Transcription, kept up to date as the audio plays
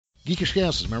Geekish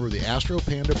Chaos is a member of the Astro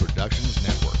Panda Productions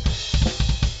Network.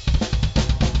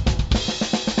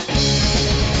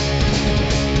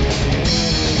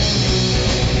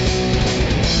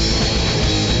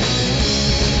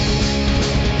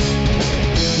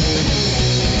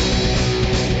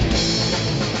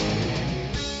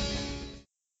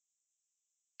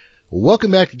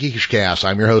 Welcome back to Geekish Cast.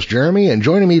 I'm your host, Jeremy, and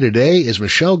joining me today is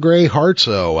Michele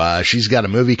Grey-Hartsoe. She's got a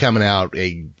movie coming out,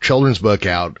 a children's book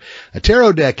out, a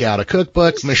tarot deck out, a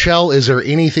cookbook. Michele, is there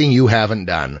anything you haven't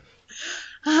done?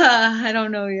 I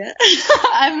don't know yet.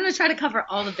 I'm going to try to cover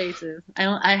all the bases.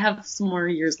 I have some more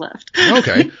years left.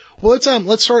 Okay. Well,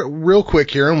 let's start real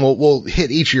quick here, and we'll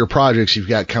hit each of your projects you've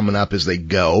got coming up as they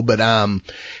go. But,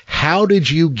 how did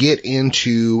you get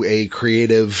into a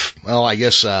creative,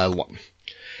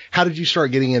 how did you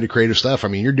start getting into creative stuff? I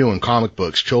mean, you're doing comic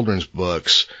books, children's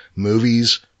books,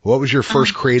 movies. What was your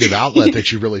first creative outlet that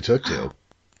you really took to?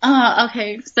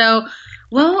 Okay. So,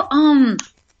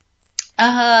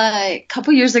 a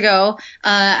couple years ago,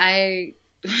 I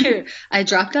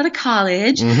dropped out of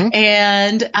college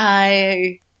and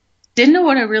I didn't know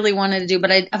what I really wanted to do,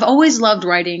 but I've always loved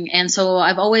writing. And so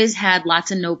I've always had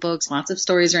lots of notebooks, lots of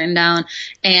stories written down,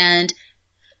 and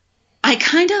I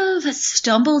kind of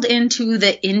stumbled into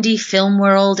the indie film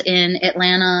world in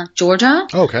Atlanta, Georgia.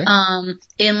 Okay.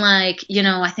 In I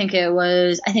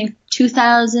think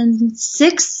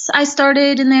 2006 I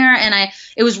started in there, and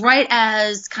it was right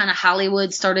as kind of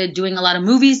Hollywood started doing a lot of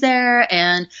movies there.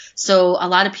 And so a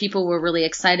lot of people were really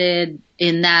excited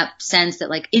in that sense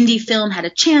that like indie film had a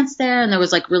chance there, and there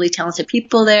was like really talented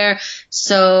people there.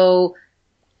 So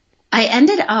I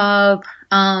ended up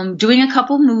doing a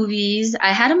couple movies.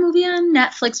 I had a movie on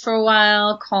Netflix for a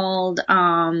while called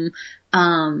The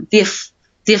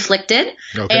Afflicted.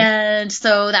 Okay. And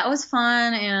so that was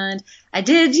fun, and I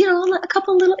did, a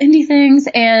couple little indie things,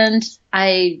 and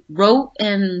I wrote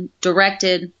and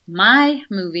directed my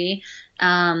movie,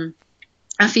 a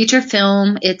feature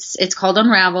film. It's called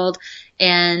Unraveled,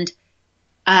 and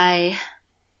I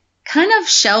kind of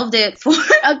shelved it for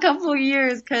a couple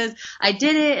years because I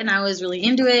did it and I was really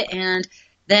into it. And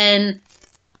then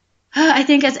I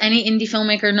think as any indie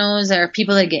filmmaker knows, there are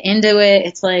people that get into it.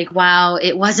 It's like, wow,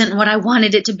 it wasn't what I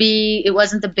wanted it to be. It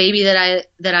wasn't the baby that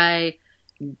I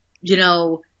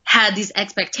had these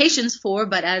expectations for.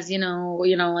 But as, a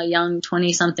young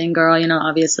 20-something girl,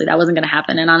 obviously that wasn't going to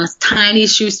happen. And on this tiny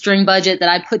shoestring budget that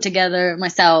I put together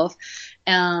myself,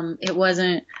 it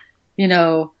wasn't,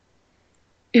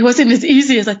 it wasn't as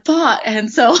easy as I thought. And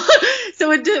so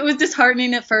it was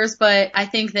disheartening at first, but I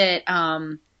think that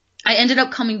I ended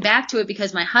up coming back to it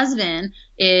because my husband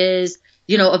is,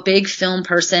 a big film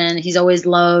person. He's always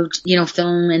loved,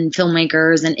 film and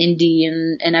filmmakers and indie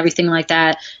and everything like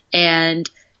that. And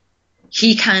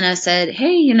he kind of said,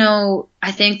 hey,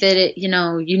 I think that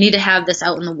you need to have this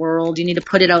out in the world. You need to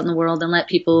put it out in the world and let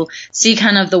people see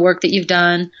kind of the work that you've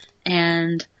done.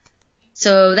 And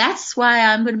so that's why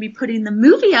I'm going to be putting the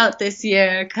movie out this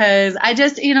year, because I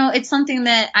just, it's something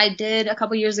that I did a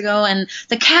couple years ago, and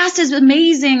the cast is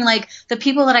amazing. Like, the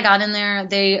people that I got in there,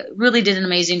 they really did an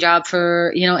amazing job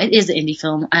for, it is an indie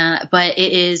film, but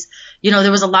it is,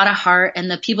 there was a lot of heart, and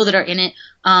the people that are in it,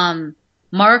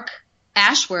 Mark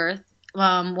Ashworth,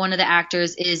 one of the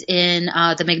actors, is in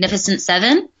The Magnificent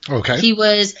Seven. Okay. He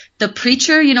was the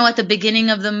preacher, at the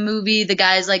beginning of the movie, the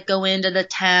guys like go into the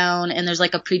town and there's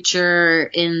like a preacher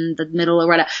in the middle or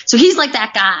whatever. So he's like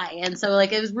that guy. And so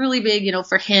like it was really big,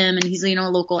 for him, and he's, a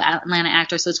local Atlanta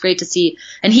actor. So it's great to see.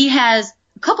 And he has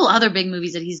a couple other big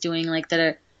movies that he's doing that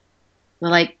are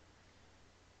like,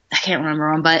 I can't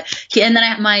remember them, but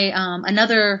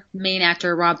another main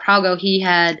actor, Rob Prago,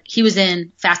 he was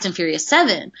in Fast and Furious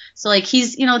 7. So like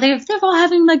he's, they're all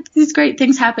having like these great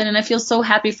things happen, and I feel so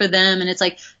happy for them. And it's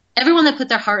like everyone that put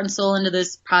their heart and soul into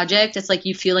this project, it's like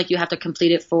you feel like you have to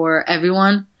complete it for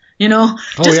everyone. Just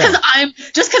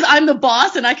because I'm the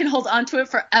boss and I can hold on to it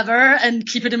forever and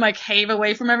keep it in my cave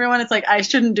away from everyone. It's like, I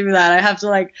shouldn't do that. I have to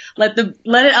like let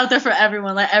it out there for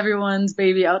everyone, let everyone's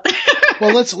baby out there.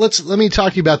 Well, let me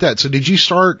talk to you about that. So did you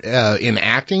start in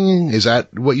acting? Is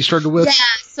that what you started with? Yeah.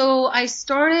 So I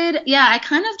started,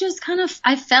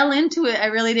 I fell into it. I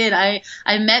really did. I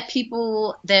met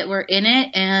people that were in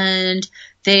it, and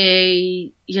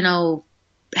they,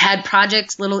 had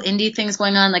projects, little indie things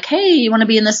going on, like, hey, you want to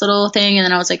be in this little thing? And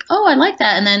then I was like, oh, I like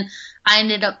that. And then I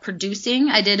ended up producing.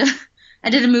 I did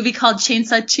a movie called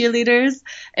Chainsaw Cheerleaders,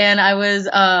 and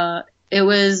it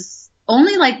was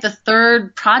only like the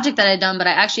third project that I'd done, but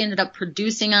I actually ended up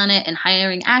producing on it and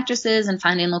hiring actresses and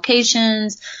finding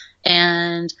locations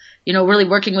and, really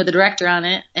working with the director on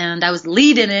it. And I was the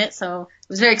lead in it, so it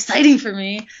was very exciting for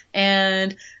me.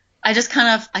 And I just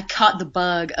I caught the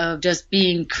bug of just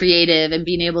being creative and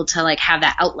being able to like have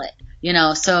that outlet,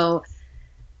 so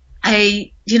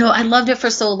I loved it for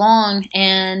so long.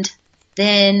 And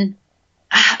then,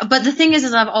 but the thing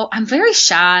is I'm very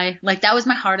shy. Like that was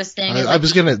my hardest thing.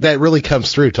 That really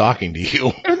comes through talking to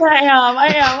you. I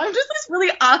am. I'm just this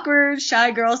really awkward,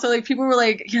 shy girl. So like people were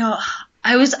like,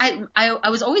 I was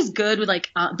always good with like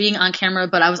being on camera,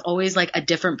 but I was always like a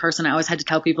different person. I always had to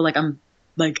tell people like I'm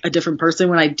like a different person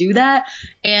when I do that.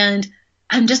 And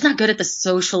I'm just not good at the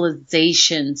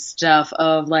socialization stuff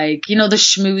of like, the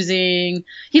schmoozing,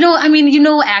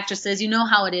 actresses,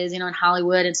 how it is, in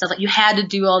Hollywood and stuff. Like you had to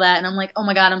do all that. And I'm like, oh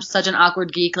my God, I'm such an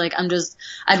awkward geek. Like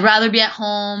I'd rather be at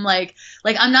home. Like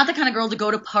I'm not the kind of girl to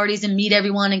go to parties and meet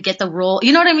everyone and get the role.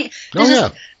 You know what I mean? I don't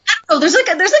know. There's like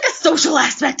a social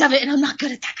aspect of it, and I'm not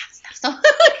good at that kind of stuff. So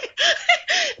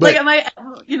like am I,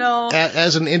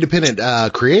 as an independent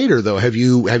creator though, have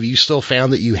you still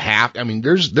found that you have,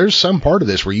 there's some part of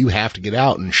this where you have to get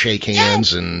out and shake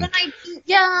hands and I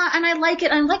like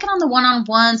it. I like it on the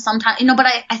one-on-one sometimes, but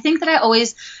I think that I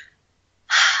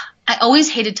always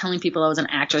hated telling people I was an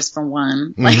actress for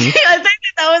one. Like I think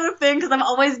that was a thing because I've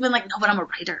always been like, no, but I'm a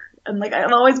writer. And like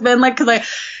I've always been like, because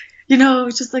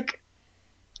it's just like,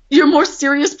 you're a more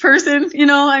serious person,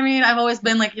 I've always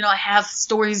been like, I have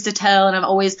stories to tell, and I've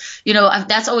always,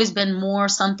 that's always been more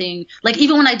something, like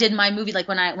even when I did my movie, like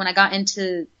when I got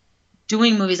into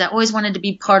doing movies, I always wanted to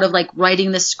be part of like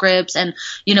writing the scripts and,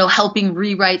 helping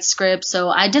rewrite scripts. So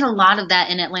I did a lot of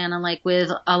that in Atlanta, like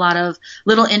with a lot of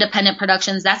little independent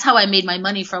productions. That's how I made my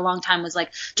money for a long time, was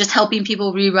like just helping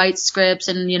people rewrite scripts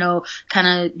and,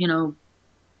 kind of,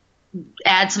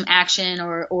 add some action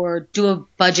or do a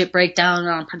budget breakdown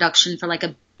on production for like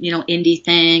a, indie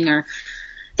thing or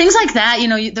things like that.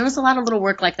 There was a lot of little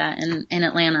work like that in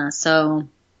Atlanta. So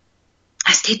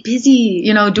I stayed busy,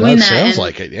 doing that. Sounds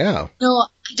like it. Yeah.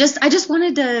 I just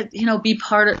wanted to, be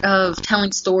part of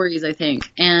telling stories, I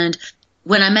think. And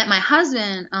when I met my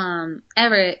husband,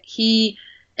 Everett, he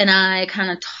and I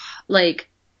kind of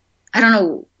I don't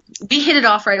know, we hit it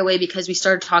off right away because we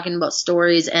started talking about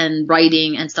stories and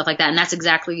writing and stuff like that. And that's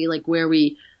exactly like where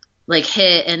we like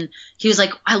hit. And he was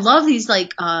like, I love these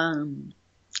like,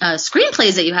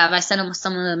 screenplays that you have. I sent him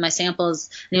some of my samples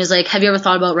and he was like, have you ever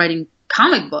thought about writing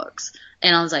comic books?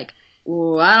 And I was like,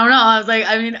 well, I don't know. I was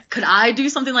like, could I do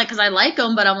something like, cause I like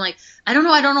them, but I'm like, I don't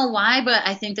know why, but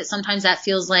I think that sometimes that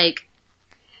feels like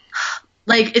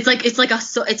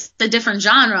it's a different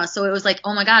genre. So it was like,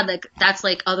 oh my God, like that's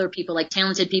like other people, like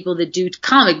talented people that do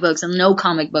comic books and know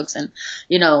comic books. And,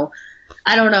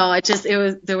 I don't know.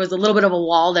 There was a little bit of a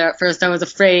wall there at first. I was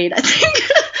afraid, I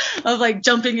think, of like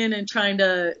jumping in and trying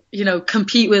to,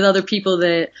 compete with other people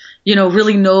that,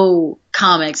 really know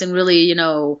comics and really,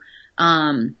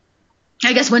 I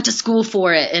guess went to school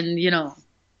for it and,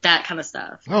 that kind of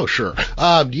stuff. Oh, sure.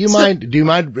 Do you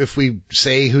mind if we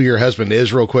say who your husband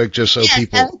is real quick, just so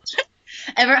people?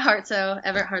 Everett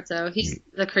Hartsoe. He's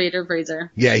the creator of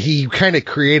Razor. Yeah, he kind of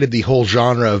created the whole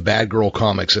genre of bad girl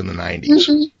comics in the 90s.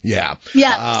 Mm-hmm. Yeah.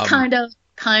 Yeah,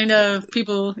 kind of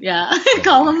people,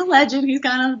 call him the legend. He's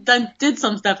kind of did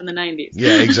some stuff in the 90s.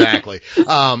 Yeah, exactly.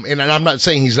 And I'm not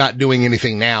saying he's not doing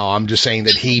anything now. I'm just saying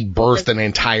that he birthed an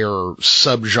entire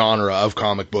subgenre of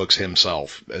comic books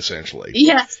himself, essentially.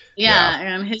 Yes. Yeah.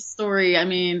 And his story,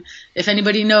 if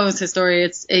anybody knows his story,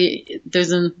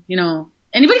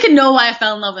 anybody can know why I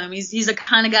fell in love with him. He's the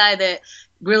kind of guy that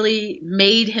really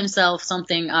made himself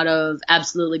something out of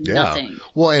absolutely nothing.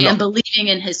 Well, and believing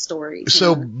in his story.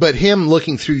 So, but him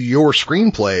looking through your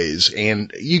screenplays,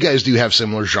 and you guys do have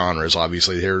similar genres,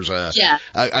 obviously. There's a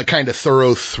kind of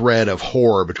thorough thread of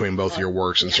horror between both your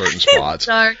works in certain spots.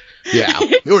 Dark. Yeah.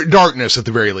 Or darkness at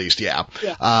the very least, yeah.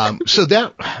 So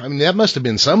that must have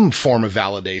been some form of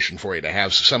validation for you to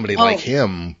have somebody like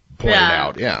him point it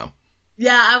out. Yeah.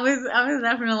 Yeah, I was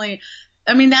definitely,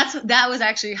 that was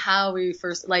actually how we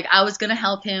first, I was going to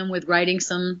help him with writing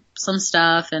some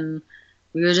stuff, and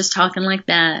we were just talking like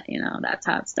that, that's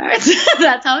how it starts.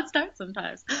 That's how it starts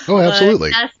sometimes. Oh,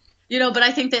 absolutely. But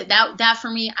I think that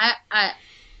for me,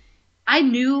 I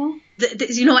knew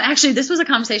that, actually this was a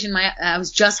conversation I was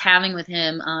just having with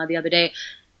him, the other day.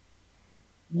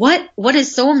 What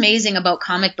is so amazing about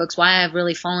comic books, why I've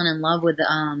really fallen in love with,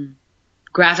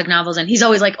 graphic novels, and he's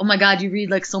always like, oh my God, you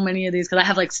read like so many of these, because I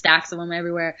have like stacks of them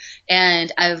everywhere. And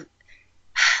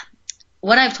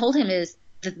what I've told him is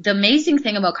the amazing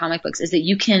thing about comic books is that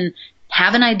you can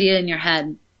have an idea in your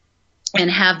head and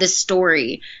have this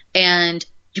story, and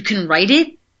you can write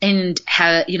it and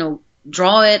have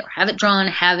draw it or have it drawn,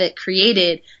 have it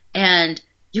created, and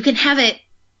you can have it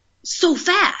so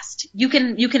fast. You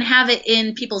can have it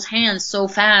in people's hands so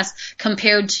fast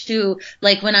compared to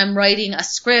like when I'm writing a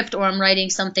script or I'm writing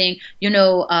something,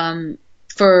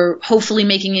 for hopefully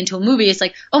making into a movie. It's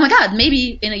like, oh my God,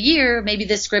 maybe in a year, maybe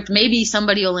this script, maybe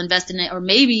somebody will invest in it, or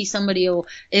maybe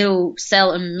it'll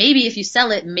sell, and maybe if you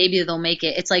sell it, maybe they'll make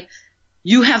it. It's like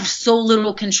you have so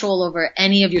little control over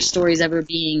any of your stories ever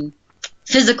being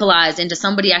physicalized into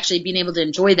somebody actually being able to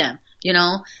enjoy them,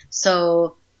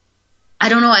 So I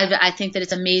don't know. I think that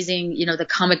it's amazing, the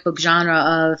comic book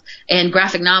genre and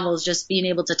graphic novels, just being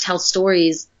able to tell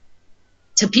stories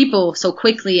to people so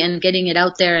quickly and getting it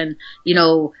out there, and I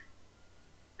don't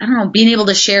know, being able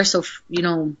to share it is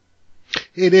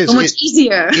so much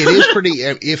easier. It is pretty.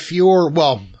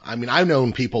 I've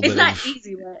known people that it's not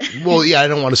easy, but well, yeah, I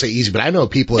don't want to say easy, but I know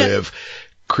people that have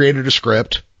created a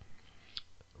script,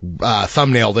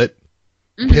 thumbnailed it,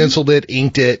 penciled it,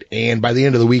 inked it, and by the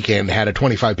end of the weekend had a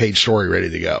 25-page story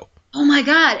ready to go. Oh my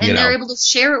God. And they're able to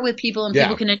share it with people, and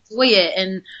people can enjoy it.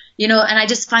 And, and I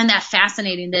just find that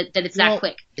fascinating that it's that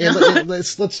quick. And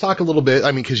let's talk a little bit.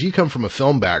 I mean, cause you come from a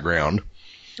film background,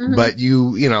 but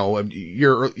your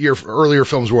earlier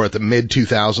films were at the mid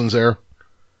 2000s there.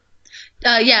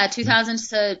 2000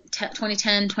 to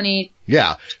 2010, 20.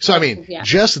 Yeah. So, I mean,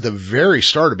 just at the very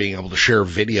start of being able to share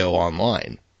video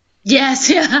online. Yes,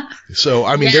 yeah. So,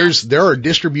 I mean, there are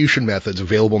distribution methods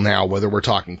available now, whether we're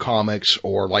talking comics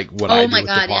or like what I do with the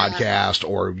podcast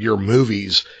or your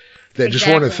movies that just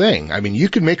weren't a thing. I mean, you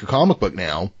could make a comic book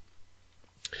now,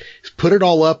 put it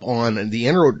all up on the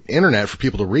internet for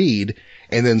people to read,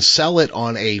 and then sell it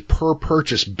on a per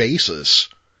purchase basis,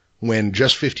 when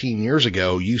just 15 years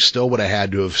ago, you still would have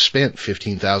had to have spent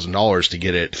 $15,000 to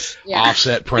get it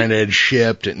offset, printed,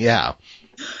 shipped, and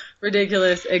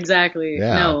ridiculous. Exactly.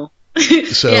 Yeah. No.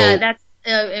 So that's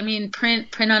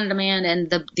print on demand,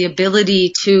 and the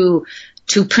ability to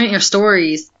print your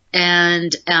stories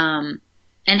and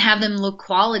have them look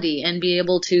quality and be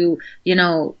able to,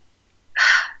 it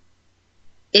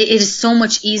is so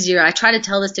much easier. I try to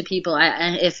tell this to people.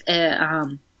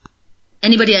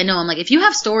 Anybody I know, I'm like, if you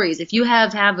have stories, if you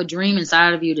have a dream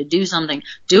inside of you to do something,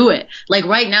 do it. Like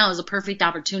right now is a perfect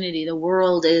opportunity. The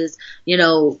world is,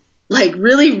 like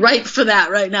really ripe for that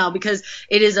right now, because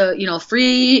it is a,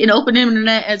 free and open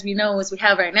internet as we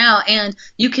have right now. And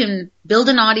you can build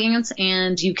an audience,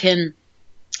 and you can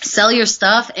sell your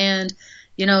stuff, and,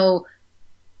 and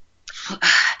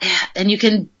you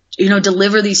can,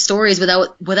 deliver these stories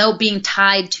without being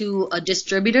tied to a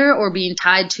distributor or being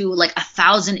tied to like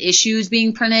 1,000 issues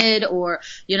being printed, or,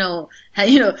 oh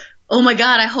my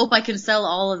God, I hope I can sell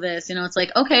all of this. It's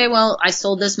like, okay, well, I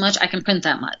sold this much, I can print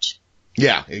that much.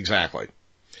 Yeah, exactly.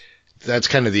 That's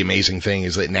kind of the amazing thing,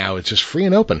 is that now it's just free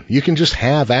and open. You can just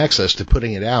have access to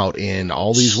putting it out in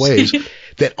all these ways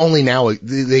that only now,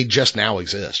 they just now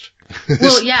exist.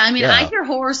 Well, yeah, I hear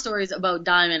horror stories about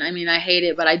Diamond. I hate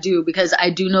it, but I do, because I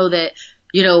do know that,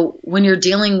 when you're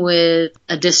dealing with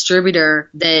a distributor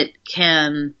that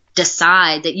can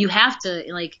decide that you have to,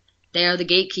 like, they are the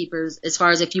gatekeepers as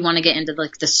far as if you want to get into,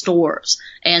 like, the stores.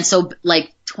 And so,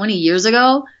 like, 20 years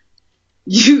ago,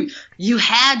 you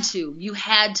had to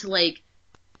like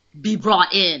be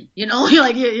brought in, and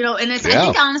it's, I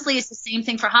think honestly it's the same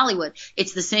thing for Hollywood.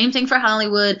 It's the same thing for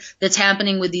Hollywood that's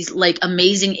happening with these like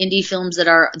amazing indie films that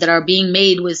are being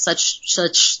made with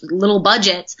such little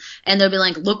budgets, and they'll be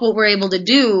like, look what we're able to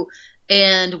do,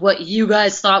 and what you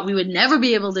guys thought we would never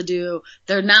be able to do,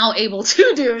 they're now able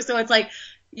to do. So it's like,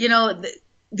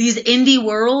 these indie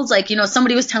worlds, like,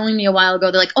 somebody was telling me a while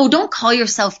ago, they're like, oh, don't call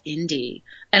yourself indie.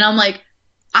 And I'm like,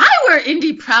 I wear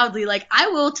indie proudly. Like, I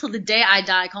will till the day I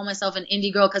die call myself an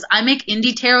indie girl, because I make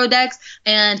indie tarot decks,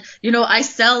 and, I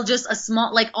sell just a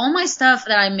small, like, all my stuff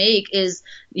that I make is,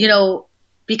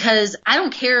 because I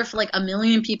don't care if like 1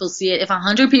 million people see it, if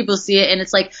 100 people see it, and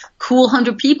it's like cool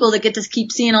 100 people that get to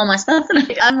keep seeing all my stuff,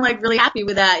 and I'm like really happy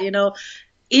with that.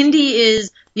 Indie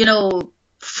is,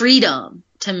 freedom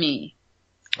to me.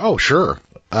 Oh, sure.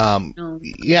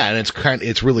 Yeah, and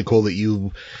it's really cool that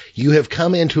you have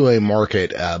come into a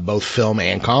market, both film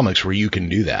and comics, where you can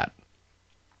do that.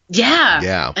 Yeah.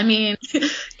 Yeah. The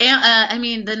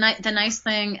nice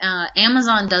thing,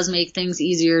 Amazon does make things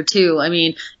easier too.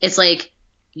 It's like,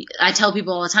 I tell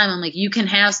people all the time, I'm like, you can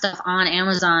have stuff on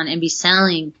Amazon and be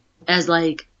selling as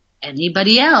like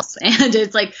anybody else. And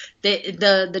it's like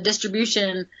the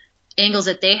distribution angles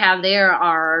that they have there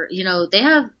are, they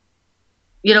have,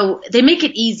 they make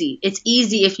it easy. It's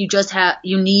easy if you just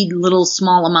you need little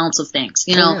small amounts of things,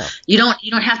 you don't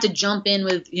have to jump in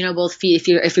with, both feet if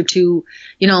you're too,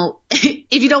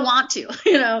 if you don't want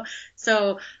to,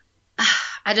 so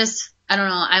I don't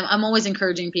know. I'm always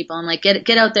encouraging people. I'm like,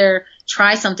 get out there,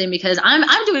 try something, because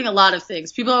I'm doing a lot of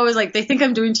things. People are always like, they think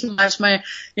I'm doing too much. A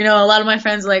lot of my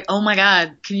friends are like, oh my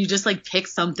God, can you just like pick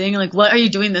something? Like, what are you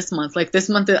doing this month? Like this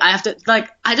month, I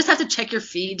just have to check your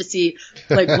feed to see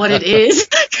like what it is.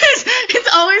 Cause it's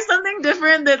always something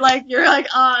different that like you're like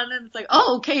on, and it's like,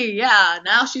 oh, okay. Yeah.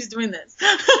 Now she's doing this.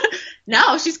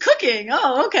 Now she's cooking.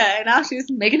 Oh, okay. Now she's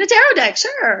making a tarot deck.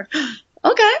 Sure.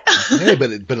 Okay. Hey,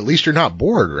 but at least you're not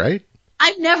bored, right?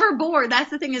 I'm never bored. That's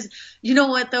the thing is, you know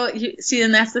what though?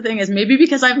 And that's the thing is, maybe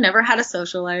because I've never had a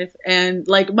social life, and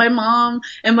like my mom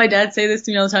and my dad say this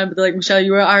to me all the time, but they're like, Michelle,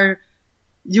 you are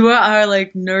our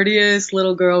like nerdiest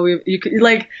little girl.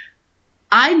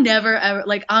 I never ever,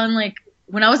 like on like,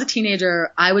 when I was a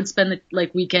teenager, I would spend the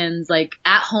like weekends like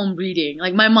at home reading.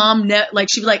 Like my mom,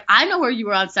 she'd be like, I know where you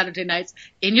were on Saturday nights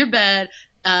in your bed,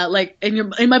 like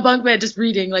in my bunk bed, just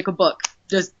reading like a book.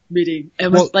 Just reading. It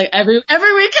was like every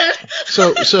weekend.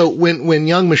 So when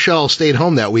young Michelle stayed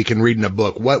home that weekend reading a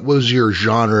book, what was your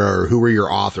genre, or who were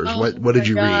your authors? What did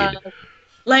you read?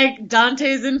 Like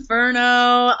Dante's Inferno.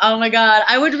 Oh my God.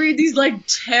 I would read these like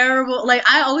terrible, like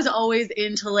I was always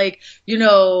into like,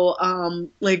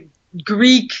 like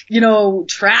Greek,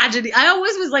 tragedy. I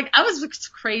was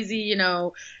crazy,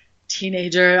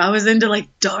 teenager. I was into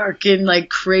like dark and like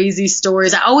crazy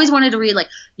stories. I always wanted to read like,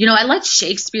 I liked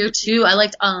Shakespeare too. I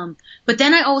liked, but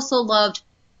then I also loved,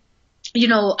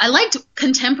 I liked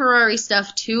contemporary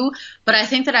stuff too, but I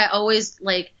think that I always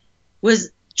like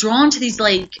was drawn to these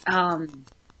like, I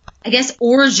guess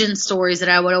origin stories that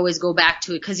I would always go back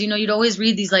to, because, you'd always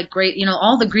read these like great,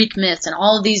 all the Greek myths and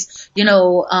all of these,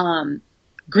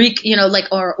 Greek,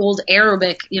 like, or old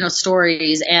Arabic,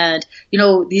 stories, and,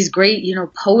 these great,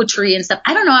 poetry and stuff.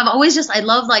 I don't know. I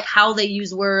love like how they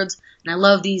use words, and I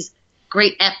love these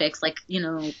great epics, like,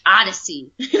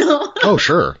 Odyssey, Oh,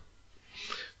 sure.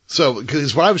 So,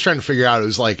 because what I was trying to figure out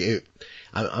is like,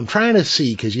 I'm trying to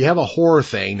see, because you have a horror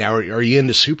thing. Now, are you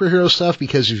into superhero stuff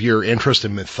because of your interest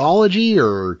in mythology,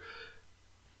 or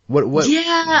what?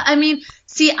 Yeah, I mean,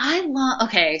 see,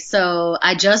 okay, so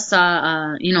I just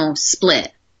saw,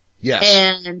 Split. Yes.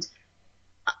 And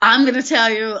I'm going to tell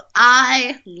you,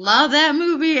 I love that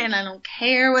movie, and I don't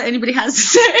care what anybody has to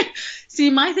say. See,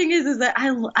 my thing is that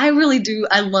I really do.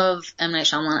 I love M. Night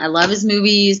Shyamalan. I love his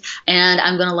movies, and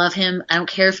I'm going to love him. I don't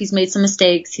care if he's made some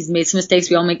mistakes. He's made some mistakes.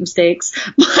 We all make mistakes.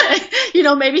 But,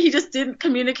 maybe he just didn't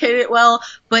communicate it well.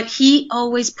 But he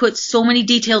always puts so many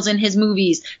details in his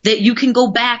movies that you can go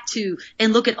back to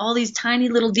and look at all these tiny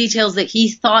little details that he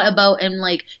thought about and,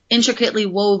 like, intricately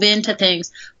wove into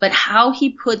things. But how he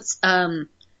puts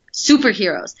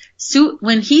superheroes.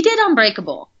 When he did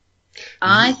Unbreakable,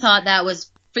 I thought that was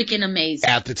freaking amazing.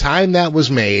 At the time that was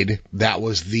made, that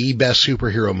was the best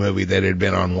superhero movie that had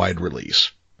been on wide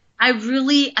release. I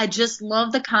just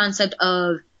love the concept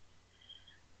of,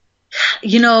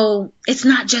 it's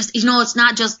not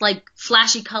just like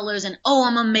flashy colors and, oh,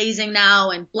 I'm amazing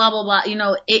now and blah, blah, blah.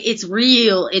 It's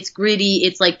real. It's gritty.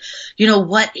 It's like,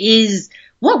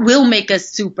 what will make us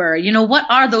super? What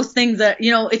are those things that,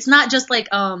 it's not just like,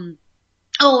 oh,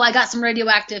 I got some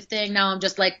radioactive thing. Now I'm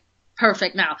just like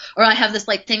perfect now. Or I have this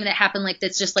like thing that happened like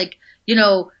that's just like,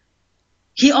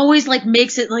 he always like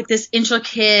makes it like this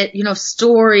intricate,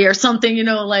 story or something,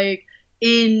 like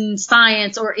in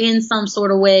science or in some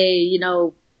sort of way,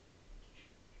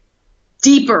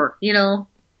 deeper,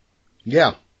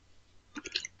 Yeah.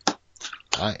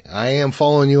 I am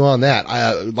following you on that.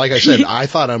 Like I said, I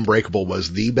thought Unbreakable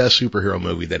was the best superhero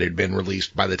movie that had been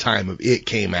released by the time it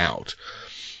came out.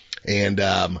 And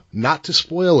not to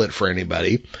spoil it for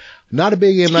anybody, not a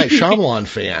big M. Night Shyamalan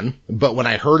fan, but when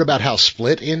I heard about how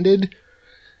Split ended,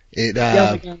 it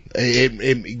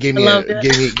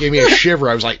gave me a shiver.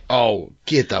 I was like, oh,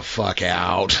 get the fuck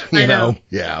out. You know?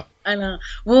 Yeah. I know.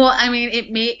 Well, I mean,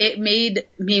 it made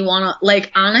me want to,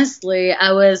 like, honestly,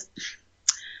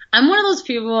 I'm one of those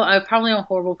people, I'm probably a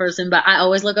horrible person, but I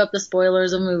always look up the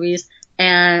spoilers of movies,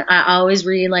 and I always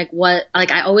read,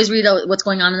 what's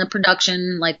going on in the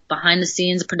production, like, behind the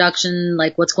scenes of production,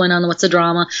 like, what's going on, what's the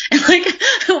drama, and, like,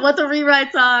 what the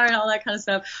rewrites are, and all that kind of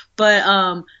stuff. But,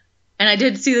 and I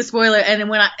did see the spoiler, and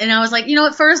then I was like,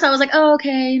 at first I was like, oh,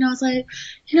 okay, it's like,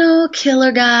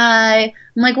 killer guy.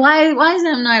 I'm like, why is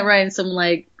M. Night writing some,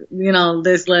 like,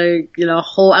 this, like,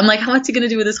 whole, I'm like, what's he gonna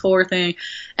do with this horror thing?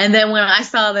 And then when I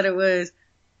saw that it was,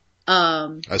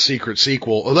 a secret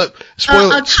sequel.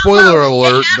 Spoiler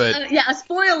alert, but. Yeah, a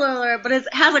spoiler alert, but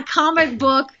it has a comic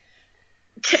book.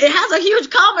 It has a huge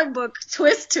comic book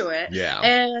twist to it. Yeah.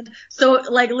 And so,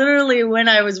 like, literally when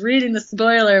I was reading the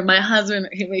spoiler, my husband,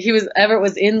 Everett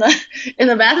was in the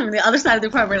bathroom on the other side of the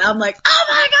apartment. I'm like, oh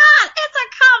my God, it's a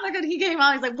comic, and he came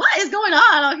out. He's like, what is going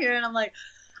on out here? And I'm like,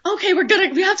 okay,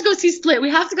 we have to go see Split. We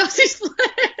have to go see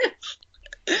Split.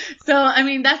 So, I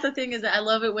mean, that's the thing is that I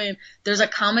love it when there's a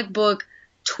comic book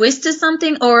twist to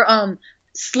something, or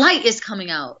Slight is coming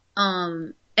out.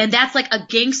 And that's like a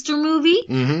gangster movie.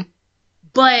 Mm-hmm.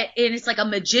 And it's like a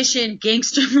magician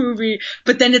gangster movie,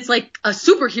 but then it's like a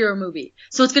superhero movie.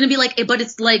 So it's going to be like, but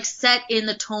it's like set in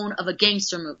the tone of a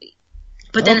gangster movie.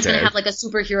 But then it's going to have like a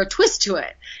superhero twist to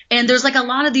it. And there's like a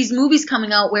lot of these movies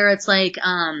coming out where it's like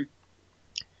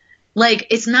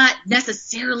it's not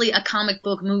necessarily a comic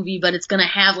book movie, but it's going to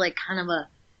have like kind of a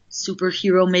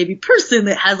superhero maybe person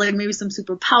that has like maybe some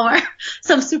superpower,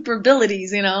 some super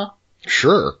abilities, you know?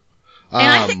 Sure. And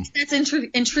I think that's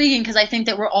intriguing because I think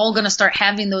that we're all going to start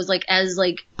having those, like, as,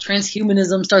 like,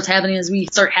 transhumanism starts happening, as we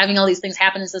start having all these things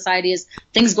happen in society, as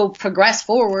things progress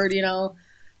forward, you know.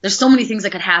 There's so many things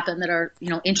that could happen that are, you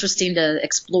know, interesting to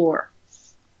explore.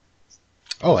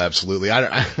 Oh, absolutely.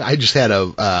 I just had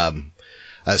a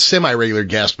semi-regular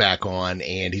guest back on,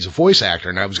 and he's a voice actor,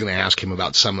 and I was going to ask him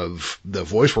about some of the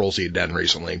voice roles he had done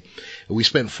recently. We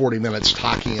spent 40 minutes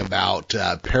talking about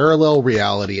parallel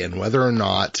reality and whether or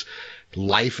not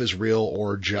life is real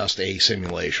or just a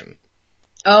simulation.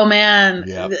 Oh, man.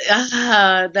 Yep.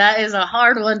 That is a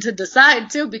hard one to decide,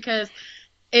 too, because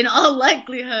in all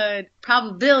likelihood,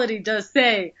 probability does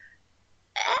say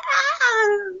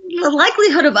the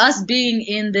likelihood of us being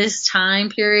in this time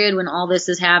period when all this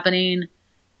is happening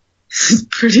is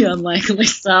pretty unlikely.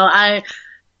 So I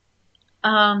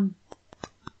don't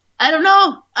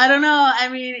know. I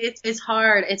mean, it's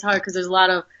hard. It's hard because there's a lot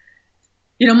of,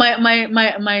 you know,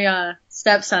 my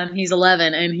stepson, he's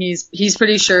 11, and he's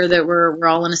pretty sure that we're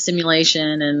all in a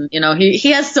simulation, and you know,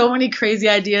 he has so many crazy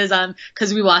ideas on,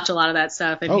 because we watch a lot of that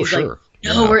stuff, and he's sure. like,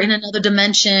 no, we're in another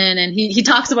dimension, and he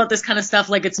talks about this kind of stuff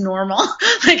like it's normal.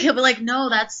 Like he'll be like, no,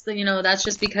 that's that's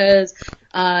just because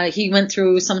he went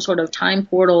through some sort of time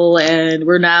portal, and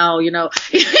we're now, you know,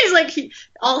 he's like he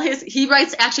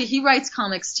writes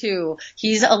comics too.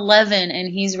 He's 11,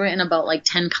 and he's written about like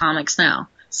 10 comics now.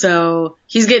 So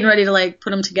he's getting ready to like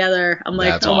put them together. I'm like,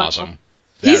 that's awesome.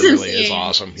 That he's really insane. is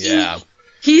awesome. Yeah.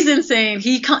 He's insane.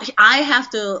 I have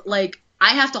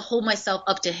to hold myself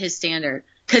up to his standard,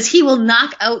 because he will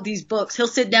knock out these books. He'll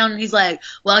sit down and he's like,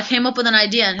 well, I came up with an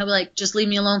idea, and he'll be like, just leave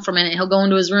me alone for a minute. He'll go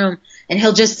into his room and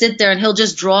he'll just sit there and he'll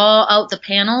just draw out the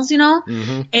panels, you know?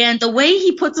 Mm-hmm. And the way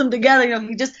he puts them together, you know,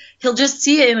 he'll just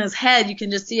see it in his head. You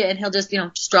can just see it, and he'll just, you know,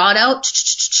 just draw it out,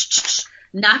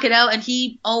 knock it out, and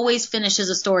he always finishes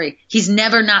a story. He's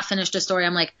never not finished a story.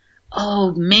 I'm like,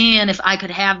 oh man, if I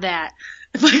could have that.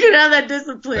 If I could have that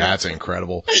discipline. That's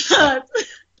incredible.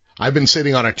 I've been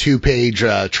sitting on a 2-page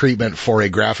treatment for a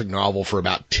graphic novel for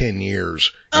about 10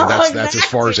 years. And that's as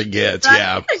far as it gets.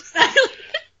 Yeah. Exactly.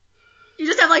 You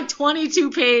just have like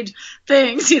 22-page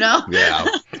things, you know? Yeah.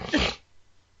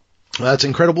 That's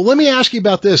incredible. Let me ask you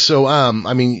about this. So,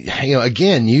 I mean, you know,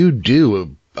 again, you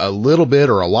do a little bit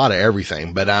or a lot of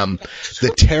everything, but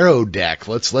the tarot deck.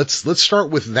 Let's start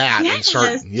with that. Yes. And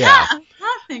start. Yeah. I'm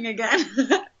laughing again.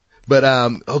 But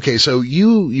okay, so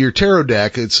your tarot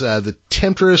deck, it's the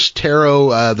Temptress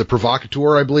Tarot, the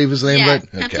Provocateur, I believe is the name of it.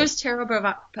 Okay. Temptress Tarot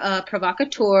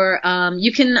Provocateur.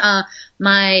 You can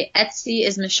my Etsy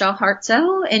is Michele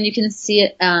Hartsoe, and you can see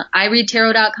it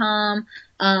ireadtarot.com,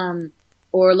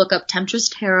 or look up Temptress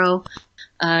Tarot.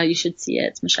 You should see it.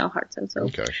 It's Michele Hartsoe. So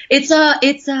okay. So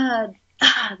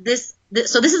this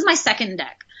is my second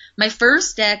deck. My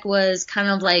first deck was kind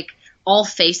of like all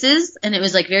faces, and it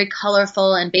was like very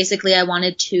colorful, and basically I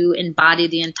wanted to embody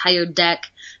the entire deck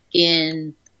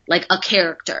in like a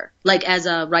character. Like as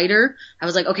a writer, I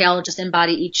was like, okay, I'll just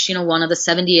embody each, you know, one of the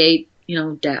 78,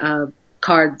 you know,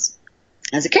 cards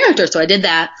as a character. So I did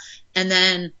that. And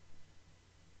then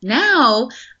now,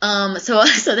 so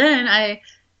then I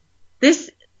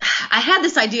had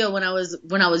this idea when I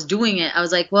was doing it. I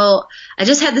was like, well, I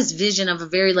just had this vision of a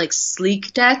very like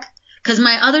sleek deck. Because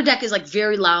my other deck is like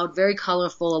very loud, very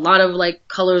colorful, a lot of like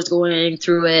colors going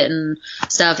through it and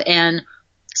stuff. And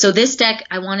so this deck,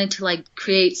 I wanted to like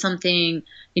create something,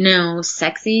 you know,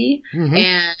 sexy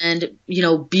and, you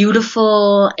know,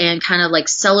 beautiful, and kind of like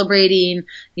celebrating,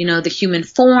 you know, the human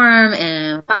form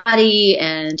and body,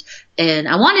 and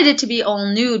I wanted it to be all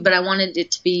nude, but I wanted it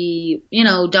to be, you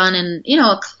know, done in, you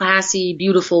know, a classy,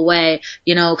 beautiful way,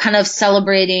 you know, kind of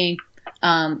celebrating.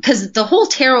 Because the whole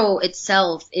tarot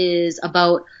itself is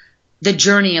about the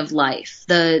journey of life.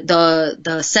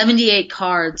 The 78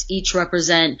 cards each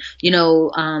represent, you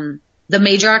know, the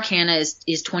major arcana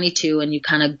is 22, and you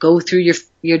kind of go through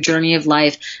your journey of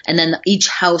life, and then each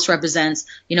house represents,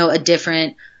 you know, a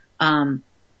different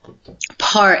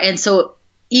part. And so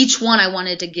each one I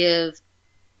wanted to give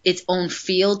its own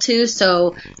feel to.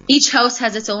 So each house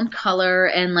has its own color,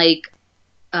 and like,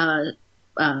 I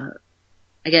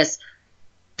guess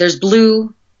there's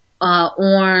blue,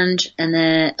 orange, and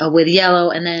then with yellow,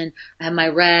 and then I have my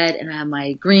red and I have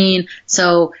my green.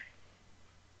 So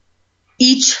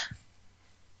each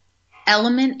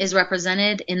element is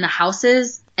represented in the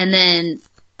houses, and then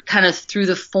kind of through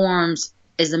the forms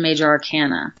is the major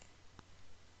arcana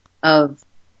of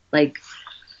like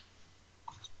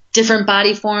different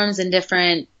body forms and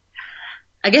different.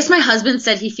 I guess my husband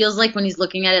said he feels like when he's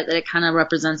looking at it that it kind of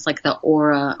represents like the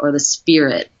aura or the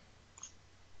spirit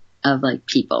of like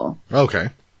people. Okay.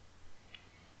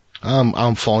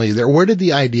 I'm following you there. Where did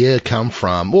the idea come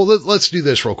from? Well, let's do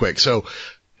this real quick. So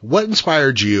what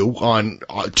inspired you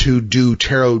to do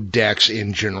tarot decks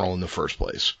in general in the first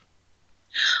place?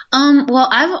 Well,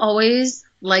 I've always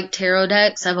liked tarot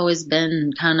decks. I've always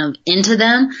been kind of into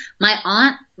them. My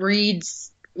aunt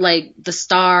reads like the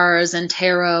stars and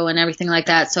tarot and everything like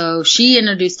that. So she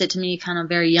introduced it to me kind of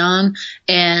very young,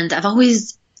 and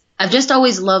I've just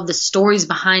always loved the stories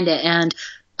behind it. And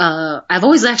I've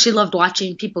always actually loved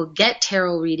watching people get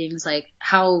tarot readings, like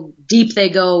how deep they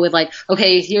go with like,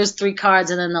 okay, here's 3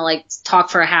 cards, and then they'll like talk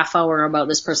for a half hour about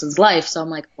this person's life. So I'm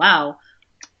like, wow.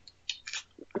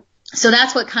 So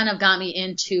that's what kind of got me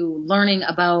into learning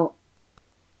about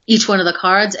each one of the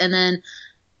cards. And then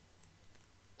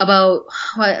about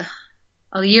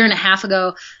a year and a half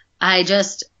ago, I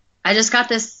just got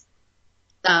this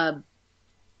I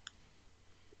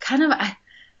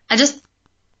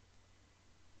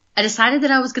decided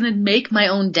that I was going to make my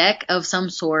own deck of some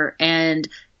sort, and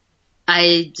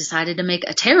I decided to make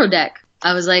a tarot deck.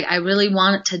 I was like, I really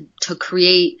wanted to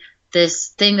create this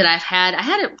thing that I've had. I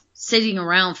had it sitting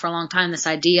around for a long time, this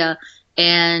idea.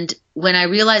 And when I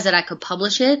realized that I could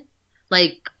publish it,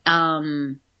 like,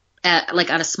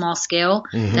 at a small scale,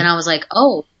 then I was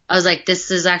like,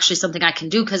 this is actually something I can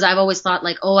do. Cause I've always thought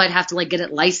like, oh, I'd have to like get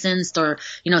it licensed or,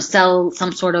 sell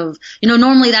some sort of,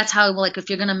 normally that's how, like, if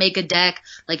you're going to make a deck,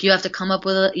 like you have to come up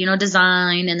with a,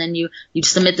 design, and then you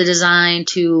submit the design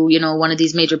to, one of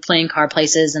these major playing card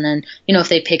places. And then, if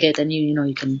they pick it, then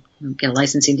you can get a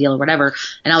licensing deal or whatever.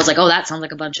 And I was like, oh, that sounds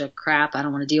like a bunch of crap I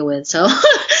don't want to deal with. So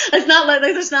it's not like,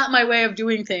 that's not my way of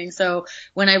doing things. So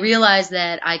when I realized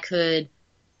that I could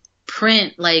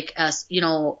print like a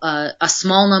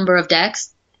small number of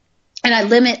decks, and I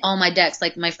limit all my decks,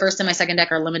 like my first and my second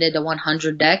deck are limited to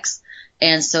 100 decks,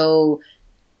 and so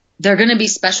they're going to be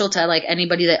special to like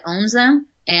anybody that owns them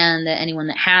and anyone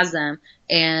that has them.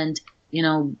 And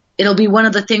it'll be one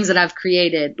of the things that I've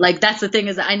created. Like that's the thing,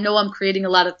 is that I know I'm creating a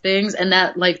lot of things, and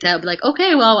that'll be like,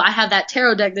 okay, well, I have that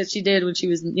tarot deck that she did when she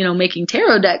was making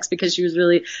tarot decks, because she was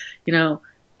really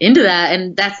into that.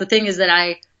 And that's the thing, is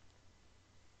that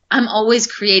I'm always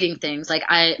creating things. Like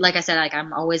I said, like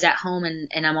I'm always at home,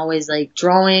 and I'm always like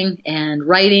drawing and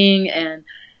writing and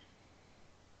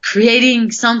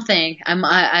creating something.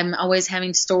 I'm always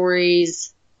having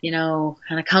stories, kind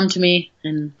of come to me.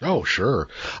 And oh, sure.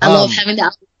 I love having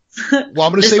that. Well,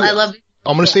 I'm going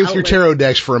to stay with your tarot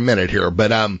decks for a minute here,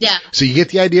 but yeah. So you get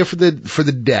the idea for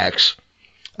the decks.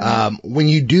 When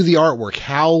you do the artwork,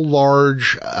 how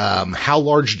large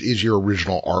is your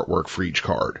original artwork for each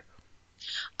card?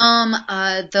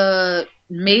 The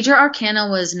major arcana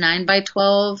was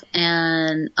 9x12,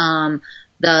 and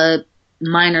the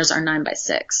minors are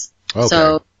 9x6. Okay.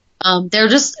 So they're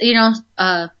just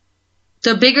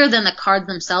they're bigger than the cards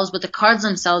themselves, but the cards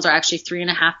themselves are actually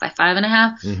 3.5 by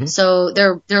 5.5. So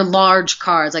they're large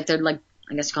cards, like they're like,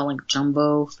 I guess you call them like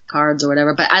jumbo cards or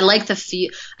whatever. But I like the feel.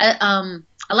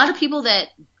 A lot of people that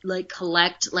like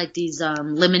collect like these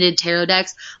limited tarot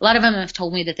decks, a lot of them have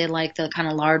told me that they like the kind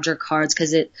of larger cards,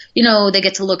 because it, they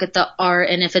get to look at the art,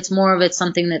 and if it's more of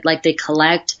something that like they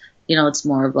collect, it's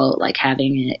more about like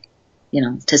having it,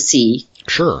 to see.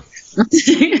 Sure.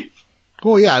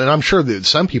 Well, yeah, and I'm sure that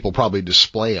some people probably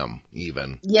display them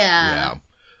even. Yeah.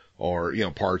 Or,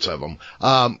 parts of them.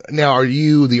 Now, are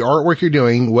you, the artwork you're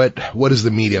doing, what is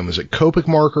the medium? Is it Copic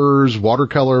markers,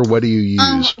 watercolor? What do you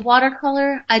use?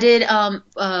 Watercolor. I did,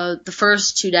 the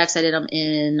first 2 decks, I did them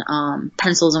in,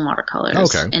 pencils and watercolors.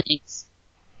 Okay. And inks.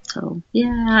 So,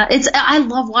 yeah, I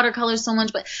love watercolors so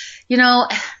much, but,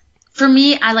 for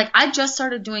me, I just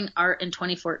started doing art in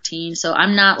 2014, so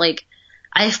I'm not like,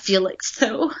 I feel like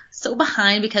so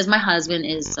behind, because my husband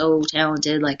is so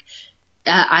talented. Like,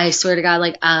 I swear to God,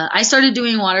 like, I started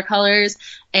doing watercolors,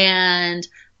 and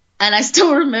I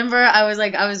still remember I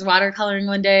was watercoloring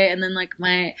one day, and then like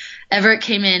my Everett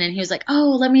came in, and he was like,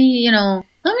 oh, let me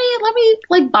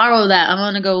like borrow that. I'm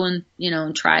going to go and,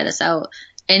 and try this out.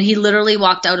 And he literally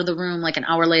walked out of the room like an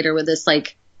hour later with this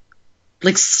like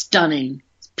like stunning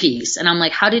piece. And I'm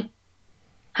like, how did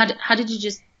you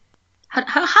just,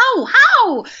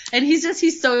 how? And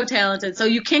he's so talented. So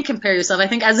you can't compare yourself, I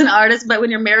think, as an artist, but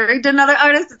when you're married to another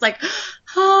artist, it's like,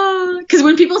 because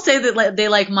when people say that like, they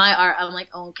like my art, I'm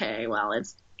like, okay, well,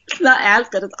 it's not as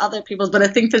good as other people's, but I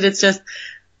think that it's just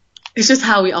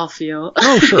how we all feel.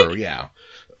 Oh, sure. Yeah.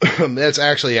 That's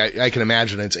actually, I can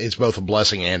imagine it's both a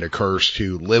blessing and a curse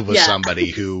to live with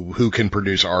somebody who can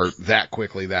produce art that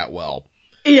quickly, that well.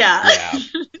 Yeah.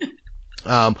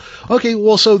 Okay,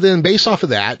 well, so then based off of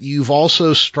that, you've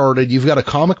got a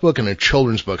comic book and a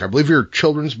children's book. I believe your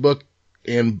children's book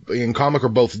and comic are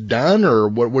both done, or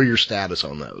what are your status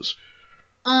on those?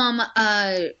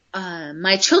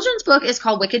 My children's book is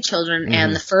called Wicked Children,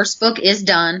 and the first book is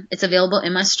done. It's available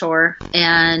in my store.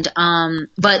 And,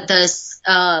 but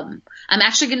I'm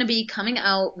actually going to be coming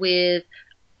out with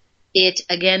it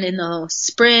again in the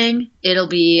spring. It'll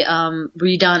be,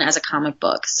 redone as a comic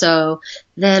book. So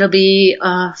that'll be,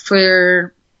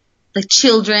 for the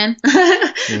children.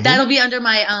 That'll be under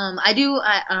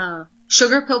my,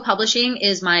 Sugar Pill Publishing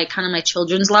is my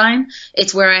children's line.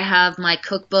 It's where I have my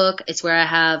cookbook. It's where I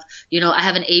have, I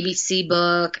have an ABC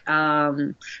book,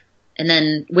 and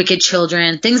then Wicked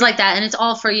Children, things like that. And it's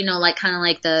all for,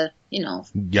 like the,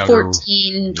 younger,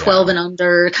 14, 12 and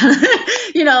under,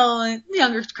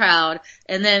 younger crowd.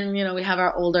 And then, we have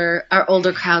our older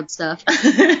crowd stuff.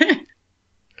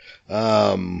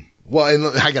 Well,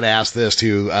 and I gotta ask this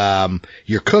too,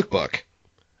 your cookbook.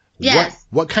 Yes.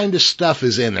 What kind of stuff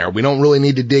is in there? We don't really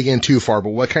need to dig in too far,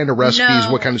 but what kind of recipes,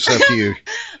 what kind of stuff do you?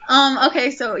 Okay,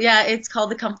 so yeah, it's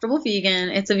called The Comfortable Vegan.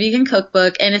 It's a vegan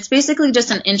cookbook, and it's basically just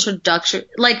an introduction.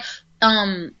 Like,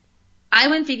 I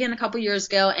went vegan a couple years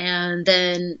ago, and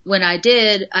then when I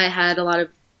did, I had a lot of,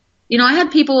 I had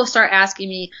people start asking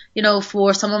me,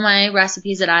 for some of my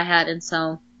recipes that I had, and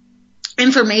so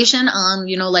information on,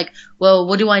 well,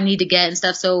 what do I need to get and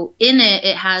stuff. So in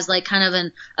it has like kind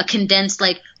of a condensed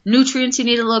like nutrients you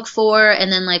need to look for,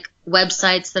 and then like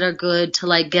websites that are good to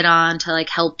like get on to like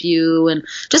help you, and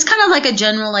just kind of like a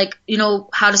general like,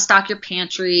 how to stock your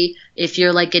pantry if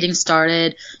you're like getting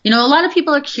started. A lot of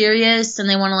people are curious and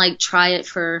they want to like try it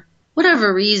for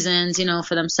whatever reasons,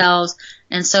 for themselves.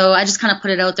 And so I just kind of put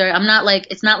it out there.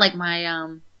 It's not like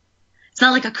my, it's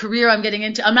not like a career I'm getting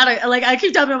into. I'm not I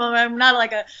keep telling people I'm not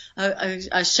like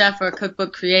a chef or a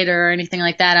cookbook creator or anything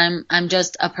like that. I'm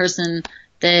just a person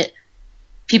that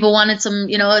people wanted some,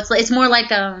 it's more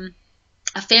like a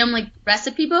family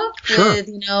recipe book with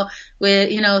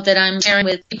that I'm sharing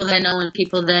with people that I know and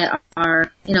people that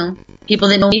are, people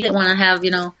that know me that want to have,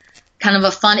 kind of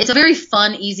a fun, it's a very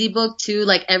fun, easy book too.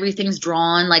 Like everything's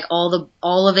drawn, like all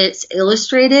of it's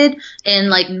illustrated, and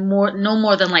like no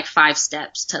more than like 5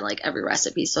 steps to like every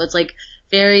recipe. So it's like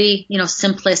very,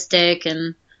 simplistic,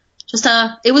 and just,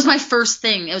 it was my first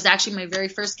thing. It was actually my very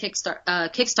first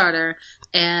Kickstarter.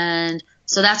 And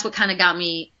so that's what kind of got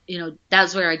me,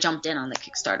 that's where I jumped in on the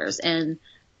Kickstarters, and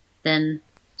then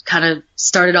kind of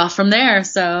started off from there.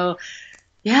 So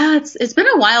yeah, it's been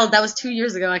a while. That was 2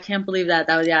 years ago. I can't believe that.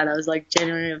 That was like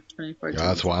January of 2014. Oh,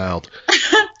 that's wild.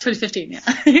 2015,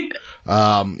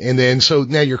 yeah. And then, so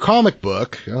now your comic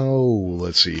book,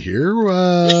 let's see here.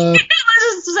 Let's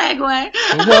just segue.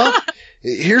 Well,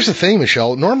 here's the thing,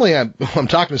 Michelle. Normally I'm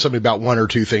talking to somebody about 1 or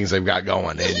 2 things they've got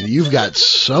going, and you've got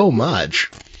so much.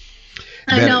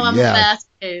 I know, I'm a fast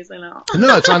case, I know.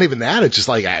 No, it's not even that. It's just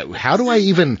like, how do I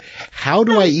even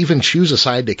choose a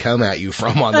side to come at you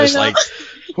from on this? Like,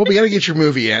 well, we got to get your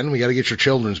movie in. We got to get your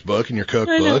children's book and your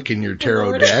cookbook and your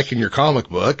tarot deck and your comic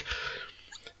book.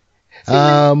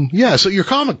 Yeah. So your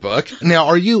comic book.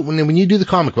 Now, when you do the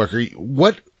comic book,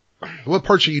 what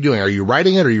parts are you doing? Are you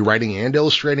writing it? Are you writing and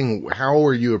illustrating? How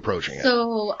are you approaching it?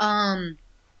 So,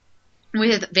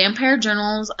 with Vampire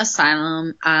Journals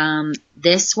Asylum,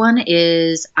 this one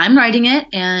is, I'm writing it,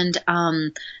 and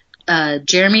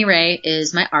Jeremy Ray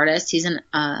is my artist. He's in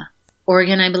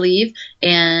Oregon, I believe,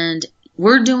 and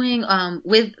we're doing,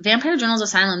 with Vampire Journals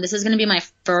Asylum, this is going to be my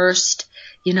first,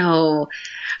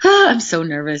 I'm so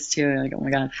nervous too, like, oh my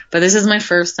god, but this is my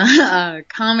first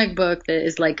comic book that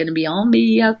is like going to be all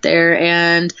me out there,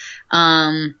 and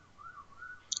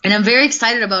I'm very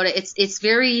excited about it. It's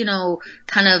very,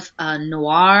 kind of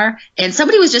noir. And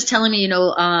somebody was just telling me,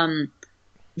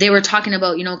 they were talking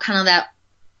about, kind of that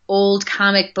old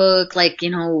comic book, like,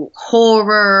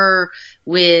 horror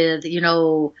with,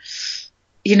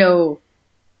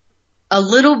 a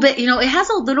little bit, it has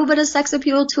a little bit of sex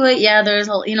appeal to it. Yeah, there's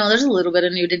a little bit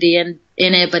of nudity in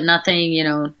it, but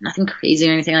nothing, nothing crazy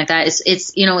or anything like that. It's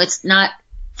it's not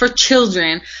for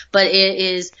children, but it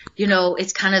is,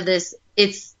 it's kind of this,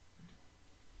 it's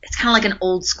it's kind of like an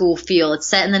old school feel. It's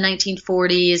set in the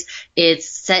 1940s. It's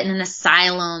set in an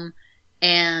asylum,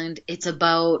 and it's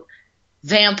about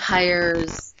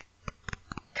vampires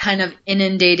kind of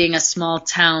inundating a small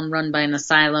town run by an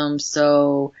asylum.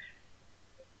 So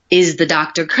is the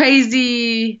doctor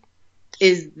crazy?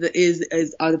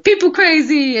 Are the people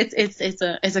crazy?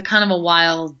 It's a kind of a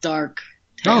wild, dark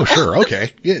tale. Oh, sure.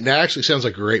 Okay. Yeah, that actually sounds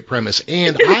like a great premise.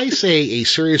 And I say a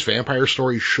serious vampire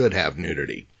story should have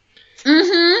nudity.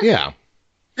 Mm-hmm. Yeah.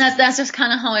 That's just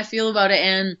kind of how I feel about it.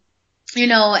 And, you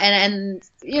know, and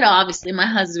you know, obviously my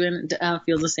husband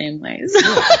feels the same way. So.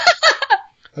 Yeah.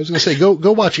 I was going to say,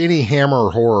 go watch any Hammer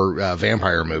horror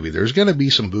vampire movie. There's going to be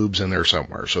some boobs in there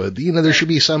somewhere. So, you know, there should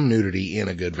be some nudity in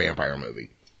a good vampire movie.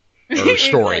 Or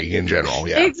story in general,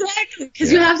 yeah. Exactly,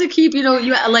 because you have to keep, you know,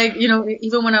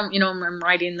 even when I'm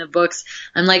writing the books,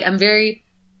 I'm very,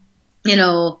 you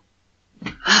know,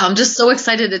 I'm just so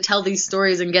excited to tell these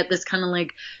stories and get this kind of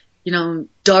like, you know,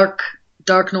 dark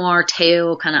noir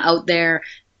tale kind of out there.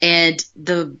 And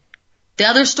the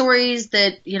other stories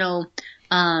that, you know,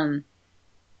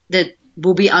 that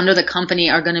will be under the company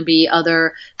are going to be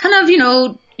other kind of, you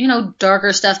know,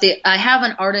 darker stuff. I have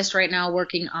an artist right now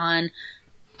working on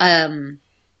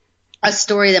a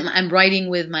story that I'm writing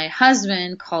with my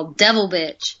husband called Devil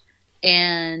Bitch,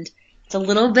 and it's a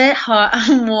little bit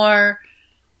more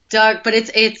dark, but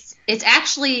it's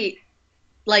actually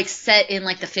like set in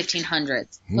like the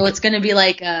 1500s, so it's going to be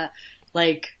like a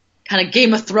kind of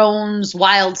Game of Thrones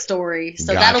wild story.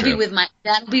 So Gotcha. that'll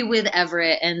be with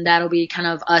Everett, and that'll be kind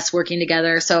of us working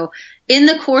together. So in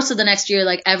the course of the next year,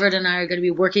 like Everett and I are going to be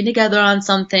working together on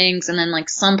some things, and then like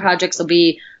some projects will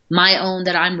be my own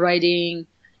that I'm writing,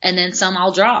 and then some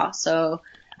I'll draw. So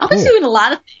I'll be doing a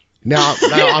lot of things. Now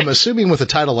I'm assuming with a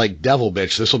title like Devil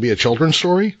Bitch, this will be a children's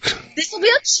story? This will be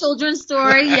a children's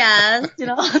story, yes. You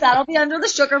know, that'll be under the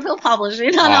Sugar Pill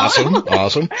Publishing.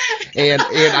 Awesome. And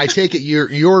I take it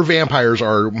your vampires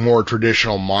are more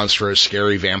traditional, monstrous,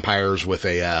 scary vampires with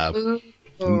a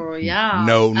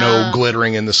no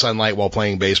glittering in the sunlight while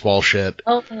playing baseball shit.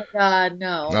 Oh my God,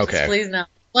 no. Okay. Please no.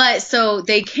 But so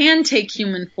they can take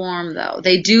human form though.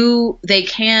 They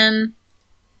can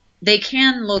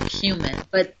look human,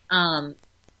 but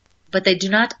they do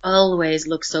not always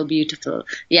look so beautiful.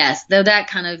 Yes, they're that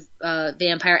kind of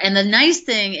vampire. And the nice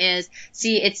thing is,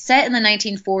 see, it's set in the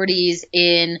 1940s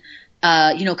in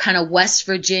you know, kind of West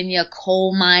Virginia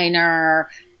coal miner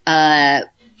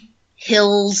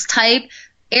hills type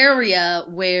area,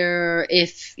 where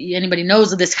if anybody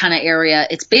knows of this kind of area,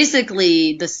 it's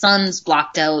basically the sun's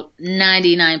blocked out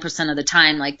 99% of the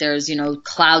time. Like there's, you know,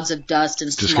 clouds of dust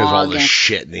and smog. Just because all the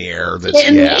shit in the air. The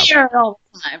air all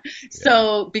the time. Yeah.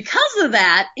 So because of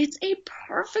that, it's a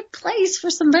perfect place for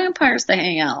some vampires to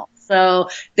hang out. So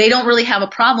they don't really have a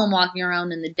problem walking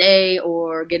around in the day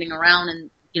or getting around and,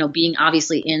 you know, being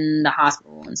obviously in the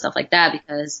hospital and stuff like that,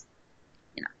 because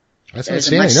that's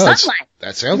outstanding. No,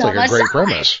 that sounds like a great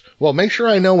premise. Well, make sure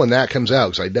I know when that comes out,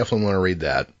 because I definitely want to read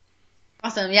that.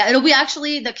 Awesome. Yeah, it'll be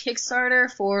actually the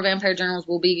Kickstarter for Vampire Journals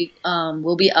will be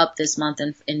up this month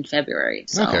in February.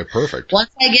 So okay, perfect.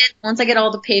 Once I get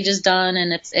all the pages done,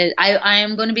 and I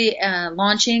am going to be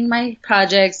launching my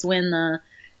projects when the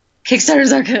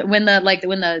Kickstarters are when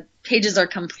the pages are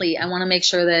complete. I want to make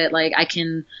sure that like I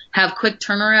can have quick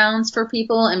turnarounds for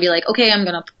people and be like, okay, I'm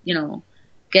gonna, you know,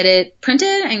 get it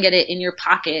printed and get it in your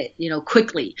pocket, you know,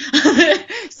 quickly,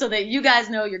 so that you guys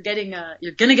know you're gonna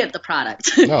get the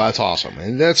product. No, that's awesome.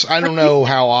 And I don't know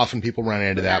how often people run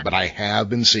into that, but I have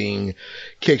been seeing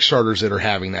Kickstarters that are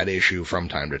having that issue from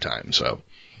time to time. So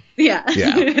yeah.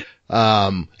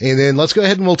 And then let's go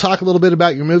ahead and we'll talk a little bit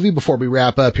about your movie before we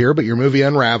wrap up here. But your movie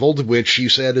Unraveled, which you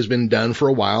said has been done for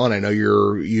a while, and I know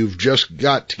you've just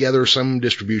got together some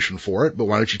distribution for it. But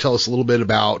why don't you tell us a little bit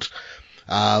about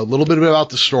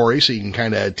the story, so you can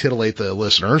kind of titillate the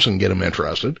listeners and get them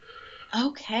interested.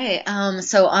 Okay.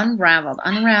 So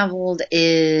Unraveled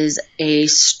is a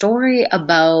story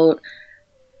about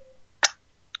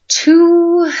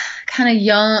two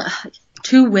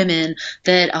women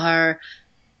that are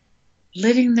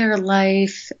living their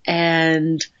life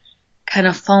and kind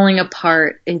of falling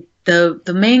apart.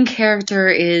 The main character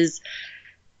is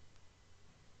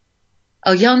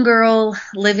a young girl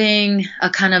living a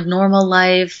kind of normal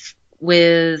life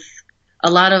with a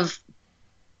lot of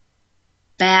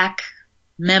back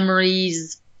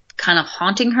memories kind of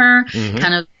haunting her,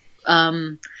 kind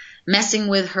of messing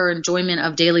with her enjoyment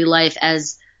of daily life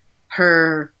as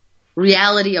her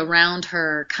reality around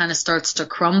her kind of starts to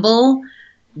crumble.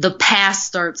 The past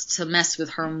starts to mess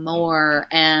with her more,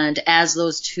 and as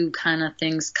those two kind of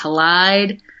things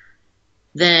collide,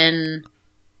 then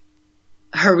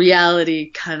her reality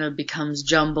kind of becomes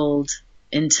jumbled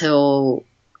until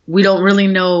we don't really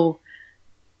know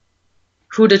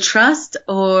who to trust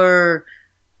or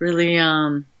really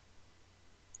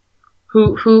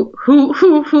who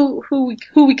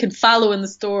we can follow in the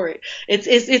story.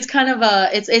 It's kind of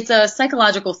it's a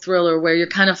psychological thriller where you're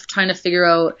kind of trying to figure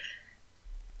out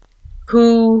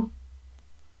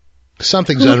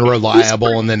something's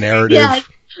unreliable in the narrative. Yeah,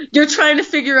 you're trying to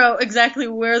figure out exactly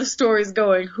where the story's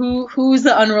going. Who's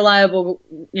the unreliable,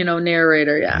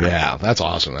 narrator? Yeah. Yeah, that's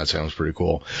awesome. That sounds pretty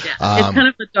cool. Yeah, it's kind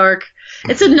of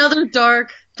it's another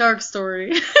dark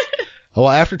story. Well,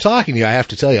 after talking to you, I have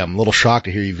to tell you, I'm a little shocked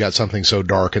to hear you've got something so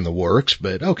dark in the works,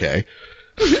 but okay.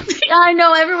 Yeah, I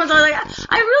know. Everyone's always like,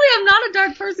 I really am not a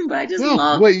dark person, but I just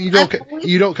love. Well, you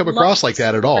don't come across like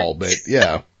that at all, but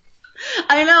yeah.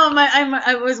 I know.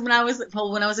 When I was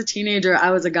a teenager, I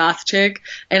was a goth chick,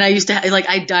 and I used to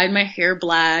I dyed my hair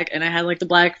black, and I had like the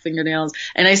black fingernails,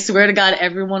 and I swear to God,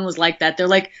 everyone was like that. They're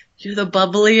like, you're the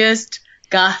bubbliest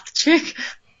goth chick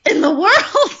in the world.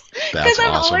 Because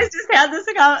I've always just had this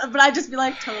account, but I'd just be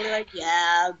like totally like,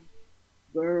 yeah,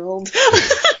 world.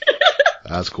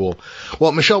 That's cool.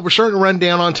 Well, Michelle, we're starting to run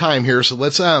down on time here, so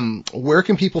let's where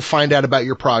can people find out about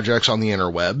your projects on the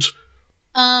interwebs?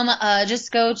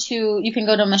 You can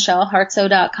go to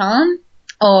MichelleHartsoe.com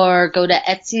or go to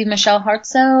Etsy Michele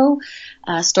Hartsoe,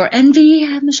 Store Envy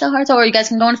Michele Hartsoe, or you guys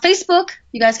can go on Facebook.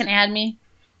 You guys can add me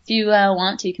if you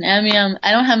want to. You can add me.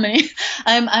 I don't have many.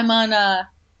 I'm on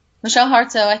Michele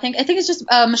Hartsoe. I think it's just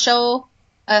Michelle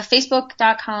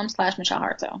Facebook.com/Michele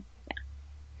Hartsoe.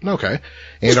 Yeah. Okay.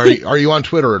 And are you on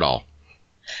Twitter at all?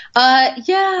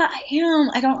 Yeah, I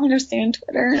am. I don't understand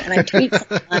Twitter, and I tweet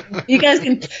sometimes.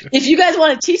 If you guys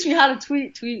want to teach me how to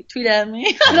tweet at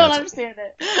me. I don't understand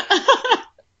it.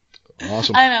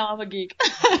 Awesome. I know, I'm a geek.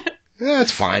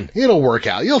 That's fine. It'll work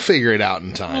out. You'll figure it out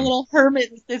in time. I'm a little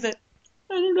hermit, is it?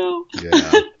 I don't know.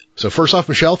 Yeah. So first off,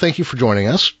 Michelle, thank you for joining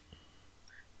us.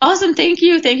 Awesome. Thank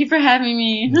you. Thank you for having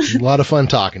me. A lot of fun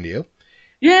talking to you.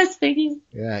 Yes, thank you.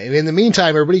 Yeah, and in the meantime,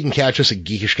 everybody can catch us at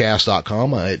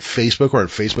geekishcast.com, at Facebook, or at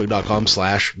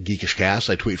facebook.com/geekishcast.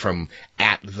 I tweet from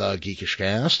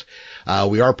 @thegeekishcast.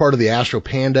 We are part of the Astro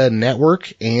Panda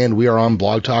Network, and we are on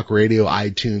Blog Talk Radio,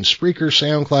 iTunes, Spreaker,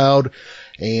 SoundCloud,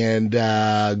 and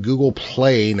Google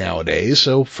Play nowadays.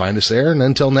 So find us there, and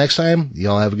until next time,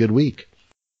 y'all have a good week.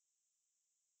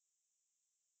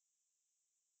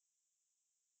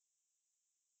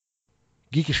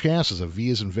 Geekish Cast is a V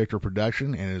as in Victor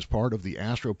production and is part of the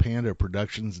Astro Panda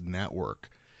Productions Network.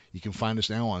 You can find us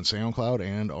now on SoundCloud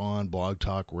and on Blog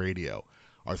Talk Radio.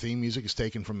 Our theme music is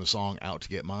taken from the song Out to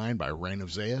Get Mine by Reign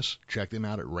of Zeus. Check them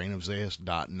out at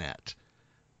reignofzeus.net.